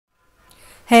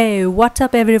Hey, what's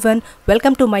up everyone?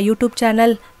 Welcome to my YouTube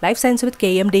channel Life Science with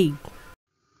KMD.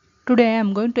 Today I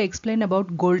am going to explain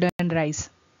about golden rice.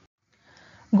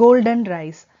 Golden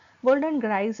rice. Golden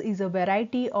rice is a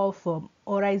variety of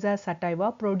Oryza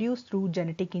sativa produced through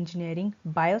genetic engineering,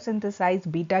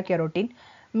 biosynthesized beta carotene.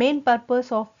 Main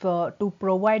purpose of to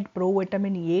provide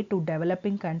provitamin A to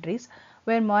developing countries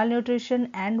where malnutrition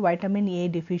and vitamin A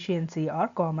deficiency are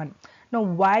common. Now,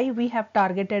 why we have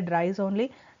targeted rice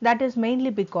only? That is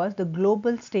mainly because the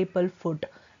global staple food.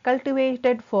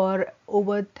 Cultivated for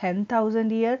over 10,000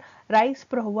 years, rice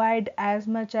provide as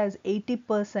much as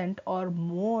 80% or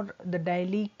more the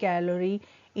daily calorie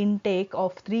intake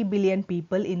of 3 billion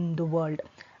people in the world.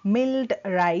 Milled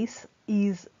rice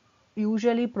is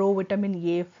usually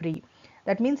provitamin A free.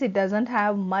 That means it doesn't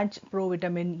have much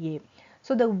provitamin A.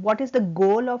 So what is the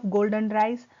goal of golden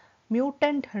rice?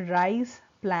 Mutant rice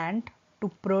plant to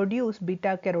produce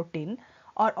beta carotene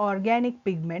or organic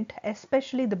pigment,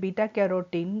 especially the beta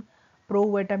carotene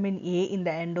provitamin A in the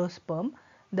endosperm,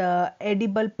 the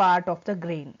edible part of the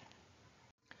grain.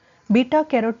 Beta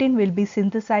carotene will be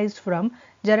synthesized from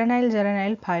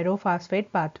geranyl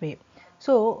pyrophosphate pathway.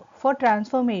 So for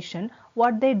transformation,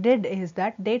 what they did is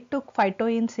that they took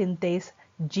phytoin synthase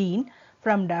gene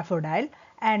from daffodil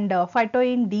and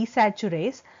phytoin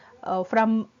desaturase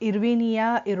from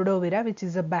Erwinia iridovira, which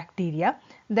is a bacteria,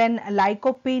 then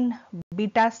lycopene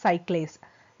beta cyclase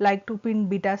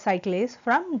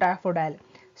from daffodil.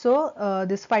 So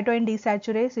this phytoin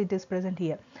desaturase, it is present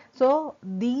here. So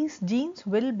these genes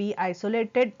will be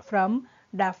isolated from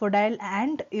daffodil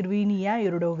and Erwinia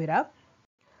iridovira.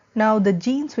 Now the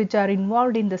genes which are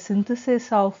involved in the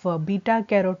synthesis of beta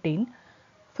carotene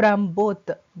from both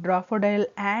daffodil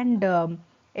and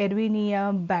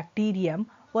Erwinia bacterium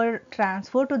were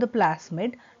transferred to the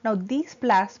plasmid. Now these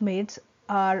plasmids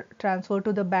are transferred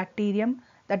to the bacterium,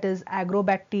 that is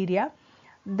agrobacteria,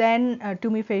 then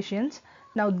tumefacients.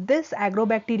 Now this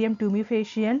agrobacterium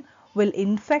tumefacian will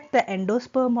infect the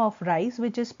endosperm of rice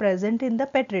which is present in the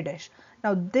petri dish.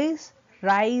 Now this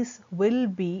rice will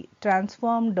be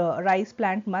transformed, rice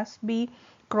plant must be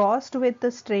crossed with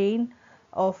the strain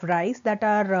of rice that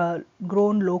are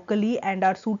grown locally and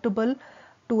are suitable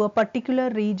to a particular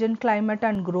region, climate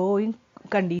and growing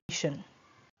condition.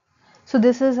 So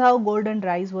this is how golden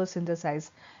rice was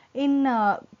synthesized. In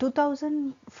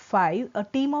 2005, a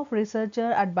team of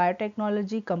researchers at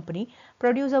biotechnology company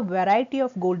produced a variety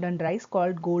of golden rice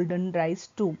called golden rice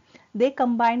 2. They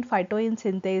combined phytoin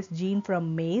synthase gene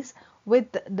from maize with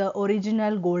the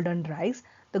original golden rice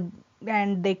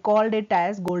and they called it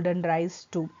as golden rice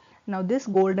 2. Now this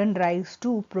golden rice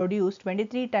 2 produced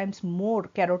 23 times more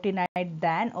carotenoid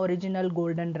than original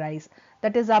golden rice,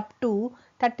 that is up to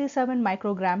 37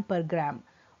 microgram per gram.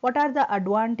 What are the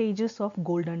advantages of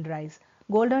golden rice?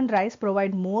 Golden rice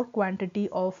provide more quantity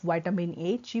of vitamin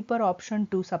A, cheaper option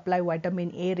to supply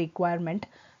vitamin A requirement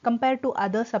compared to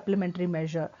other supplementary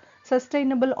measure.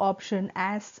 Sustainable option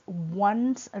as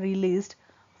once released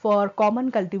for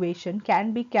common cultivation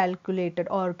can be calculated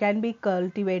or can be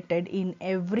cultivated in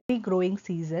every growing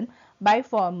season by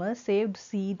farmers, saved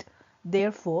seed,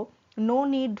 therefore no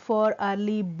need for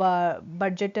early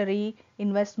budgetary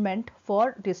investment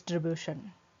for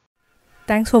distribution.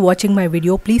 Thanks for watching my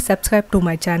video. Please subscribe to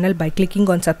my channel by clicking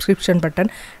on subscription button.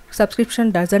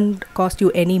 Subscription doesn't cost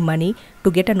you any money.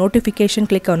 To get a notification,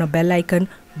 click on a bell icon.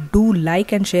 Do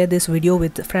like and share this video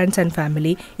with friends and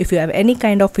family. If you have any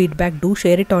kind of feedback, do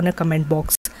share it on a comment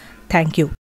box. Thank you.